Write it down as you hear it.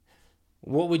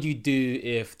What would you do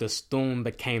if the storm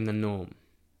became the norm?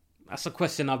 That's a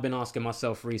question I've been asking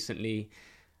myself recently.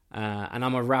 And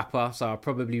I'm a rapper, so I'll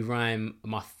probably rhyme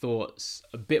my thoughts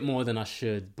a bit more than I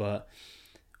should. But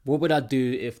what would I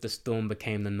do if the storm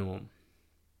became the norm?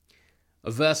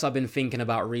 A verse I've been thinking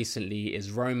about recently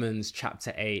is Romans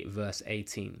chapter 8, verse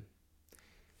 18.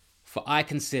 For I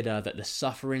consider that the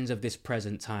sufferings of this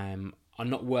present time are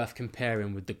not worth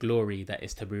comparing with the glory that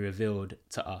is to be revealed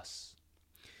to us.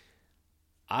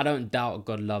 I don't doubt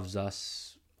God loves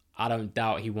us. I don't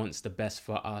doubt he wants the best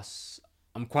for us.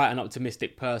 I'm quite an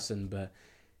optimistic person, but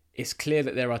it's clear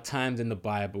that there are times in the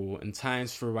Bible and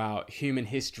times throughout human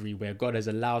history where God has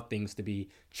allowed things to be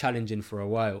challenging for a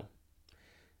while.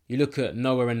 You look at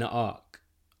Noah and the Ark,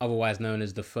 otherwise known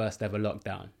as the first ever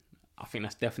lockdown. I think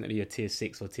that's definitely a tier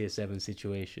 6 or tier 7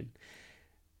 situation.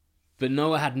 But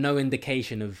Noah had no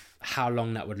indication of how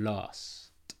long that would last.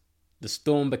 The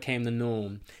storm became the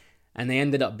norm, and they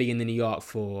ended up being in the ark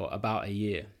for about a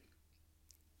year.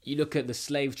 You look at the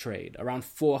slave trade, around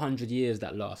 400 years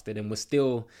that lasted, and we're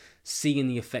still seeing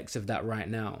the effects of that right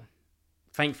now.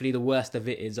 Thankfully, the worst of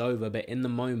it is over, but in the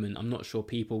moment, I'm not sure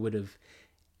people would have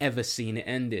ever seen it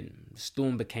ending. The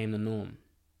storm became the norm.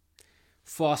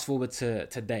 Fast forward to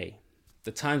today,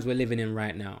 the times we're living in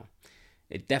right now.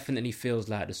 It definitely feels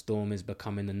like the storm is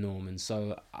becoming the norm, and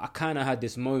so I kind of had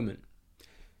this moment.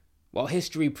 While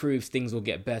history proves things will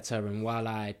get better, and while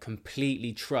I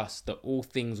completely trust that all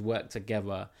things work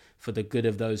together for the good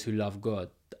of those who love God,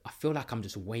 I feel like I'm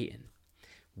just waiting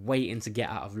to get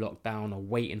out of lockdown or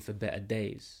waiting for better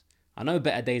days. I know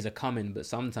better days are coming, but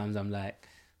sometimes I'm like,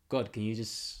 God, can you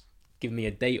just give me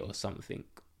a date or something?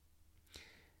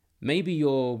 Maybe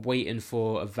you're waiting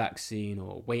for a vaccine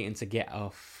or waiting to get a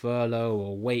furlough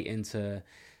or waiting to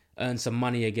earn some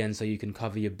money again so you can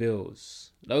cover your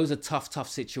bills. Those are tough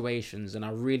situations, and I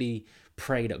really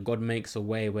pray that God makes a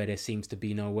way where there seems to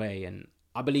be no way, and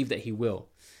I believe that he will.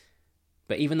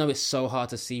 But even though it's so hard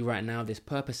to see right now, there's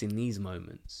purpose in these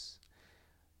moments.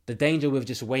 The danger with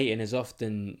just waiting is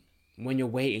often when you're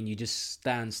waiting, you just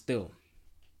stand still.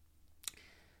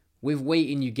 With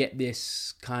waiting, you get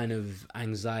this kind of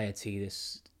anxiety,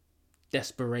 this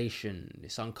desperation,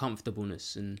 this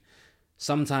uncomfortableness, and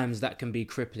sometimes that can be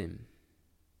crippling.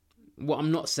 What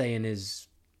I'm not saying is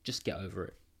just get over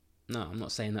it. No, I'm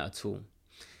not saying that at all.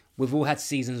 We've all had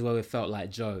seasons where we felt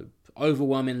like Job.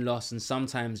 Overwhelming loss, and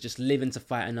sometimes just living to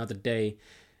fight another day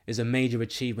is a major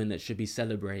achievement that should be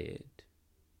celebrated.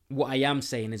 What I am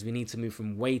saying is we need to move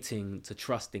from waiting to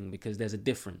trusting, because there's a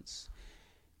difference.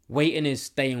 Waiting is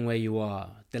staying where you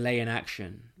are, delaying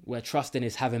action, where trusting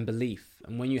is having belief.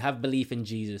 And when you have belief in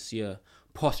Jesus, your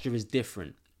posture is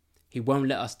different. He won't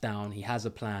let us down. He has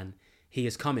a plan. He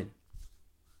is coming.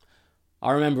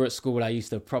 I remember at school I used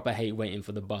to proper hate waiting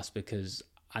for the bus because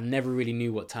I never really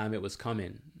knew what time it was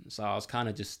coming. So I was kind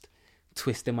of just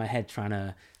twisting my head trying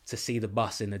to see the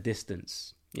bus in the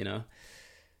distance, you know.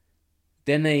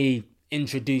 Then they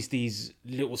introduced these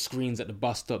little screens at the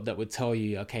bus stop that would tell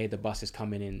you, okay, the bus is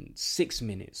coming in 6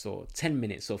 minutes or 10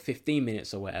 minutes or 15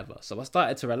 minutes or whatever. So I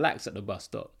started to relax at the bus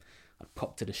stop. I'd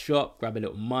pop to the shop, grab a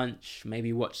little munch,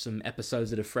 maybe watch some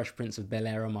episodes of The Fresh Prince of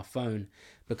Bel-Air on my phone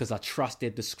because I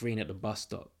trusted the screen at the bus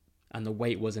stop, and the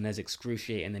wait wasn't as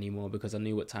excruciating anymore because I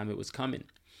knew what time it was coming.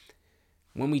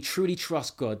 When we truly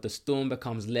trust God, the storm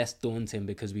becomes less daunting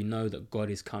because we know that God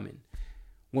is coming.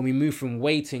 When we move from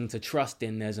waiting to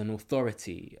trusting, there's an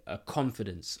authority, a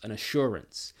confidence, an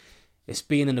assurance. It's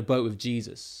being in the boat with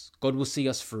Jesus. God will see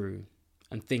us through,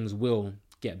 and things will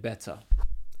get better.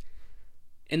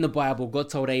 In the Bible, God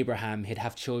told Abraham he'd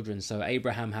have children, so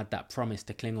Abraham had that promise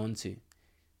to cling on to.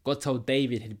 God told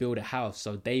David he'd build a house,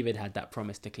 so David had that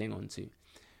promise to cling on to.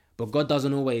 But God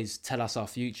doesn't always tell us our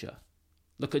future.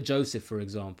 Look at Joseph, for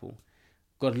example.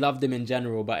 God loved him in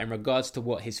general, but in regards to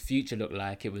what his future looked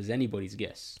like, it was anybody's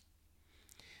guess.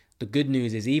 The good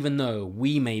news is, even though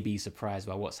we may be surprised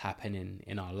by what's happening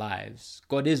in our lives,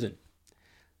 God isn't.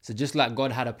 So just like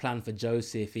God had a plan for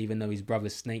Joseph, even though his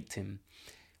brothers snaked him,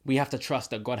 we have to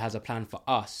trust that God has a plan for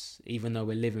us, even though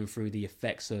we're living through the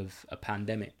effects of a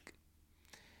pandemic.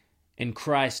 In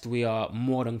Christ, we are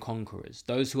more than conquerors.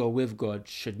 Those who are with God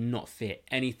should not fear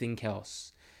anything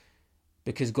else,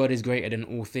 because God is greater than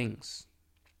all things.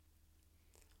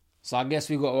 So I guess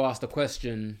we've got to ask the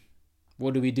question,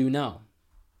 what do we do now?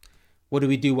 What do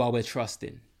we do while we're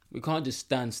trusting? We can't just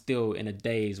stand still in a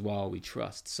daze while we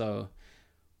trust. So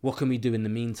what can we do in the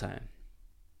meantime?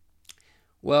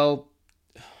 Well,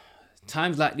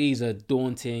 times like these are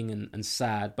daunting and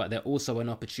sad, but they're also an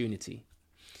opportunity.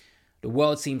 The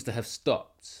world seems to have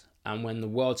stopped, and when the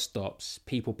world stops,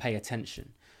 people pay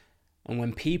attention. And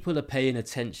when people are paying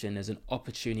attention, there's an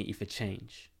opportunity for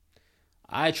change.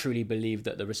 I truly believe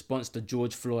that the response to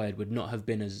George Floyd would not have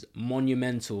been as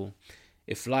monumental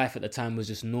if life at the time was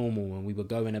just normal and we were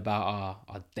going about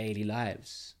our daily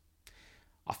lives.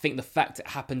 I think the fact it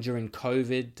happened during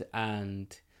COVID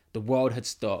and the world had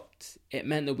stopped, it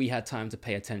meant that we had time to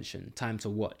pay attention, time to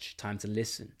watch, time to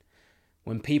listen.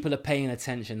 When people are paying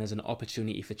attention, there's an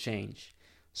opportunity for change.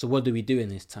 So what do we do in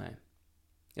this time?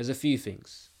 There's a few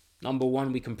things. Number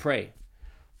one, we can pray.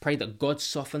 Pray that God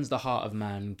softens the heart of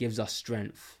man, gives us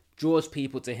strength, draws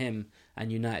people to him,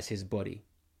 and unites his body.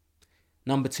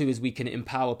 Number two is we can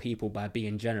empower people by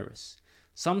being generous.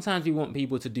 Sometimes we want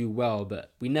people to do well,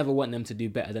 but we never want them to do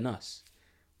better than us.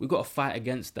 We've got to fight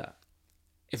against that.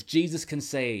 If Jesus can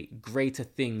say, greater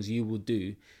things you will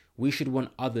do, we should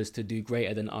want others to do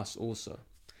greater than us also.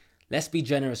 Let's be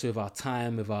generous with our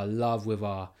time, with our love, with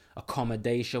our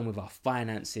accommodation, with our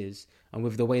finances, and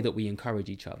with the way that we encourage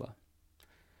each other.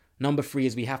 Number three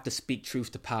is we have to speak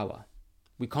truth to power.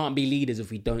 We can't be leaders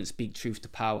if we don't speak truth to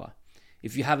power.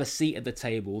 If you have a seat at the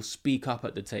table, speak up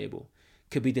at the table.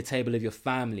 It could be the table of your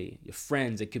family, your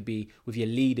friends. It could be with your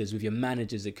leaders, with your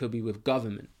managers. It could be with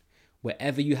government.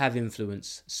 Wherever you have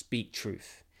influence, speak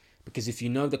truth. Because if you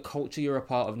know the culture you're a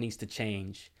part of needs to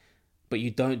change, but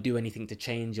you don't do anything to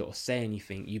change it or say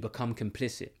anything, you become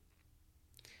complicit.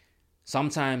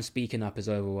 Sometimes speaking up is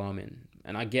overwhelming,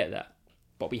 and I get that,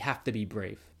 but we have to be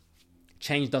brave.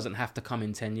 Change doesn't have to come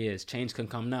in 10 years. Change can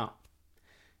come now.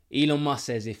 Elon Musk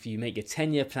says if you make your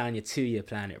 10-year plan, your 2-year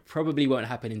plan, it probably won't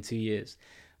happen in 2 years,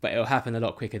 but it'll happen a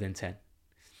lot quicker than 10.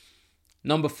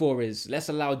 Number four is let's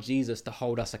allow Jesus to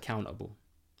hold us accountable.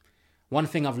 One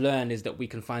thing I've learned is that we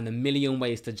can find a million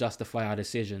ways to justify our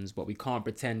decisions, but we can't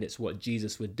pretend it's what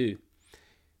Jesus would do.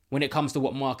 When it comes to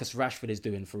what Marcus Rashford is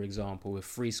doing, for example, with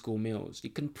free school meals, you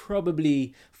can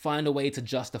probably find a way to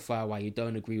justify why you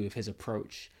don't agree with his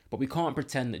approach, but we can't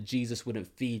pretend that Jesus wouldn't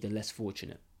feed the less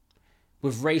fortunate.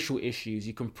 With racial issues,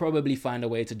 you can probably find a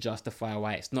way to justify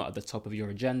why it's not at the top of your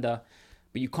agenda,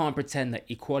 but you can't pretend that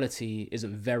equality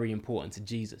isn't very important to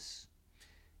Jesus.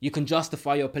 You can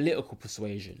justify your political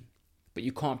persuasion, but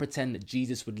you can't pretend that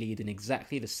Jesus would lead in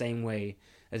exactly the same way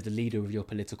as the leader of your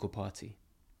political party.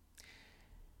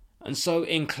 And so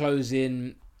in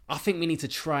closing, I think we need to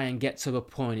try and get to a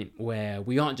point where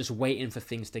we aren't just waiting for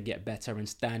things to get better and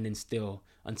standing still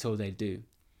until they do.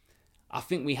 I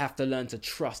think we have to learn to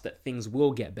trust that things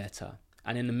will get better.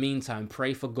 And in the meantime,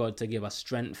 pray for God to give us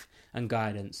strength and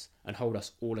guidance and hold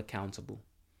us all accountable.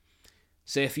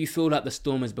 So if you feel like the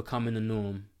storm is becoming the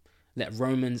norm, let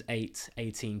Romans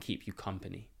 8:18 keep you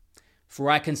company. For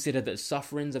I consider that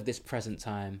sufferings of this present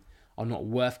time are not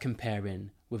worth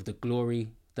comparing with the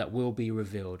glory that will be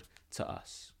revealed to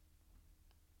us.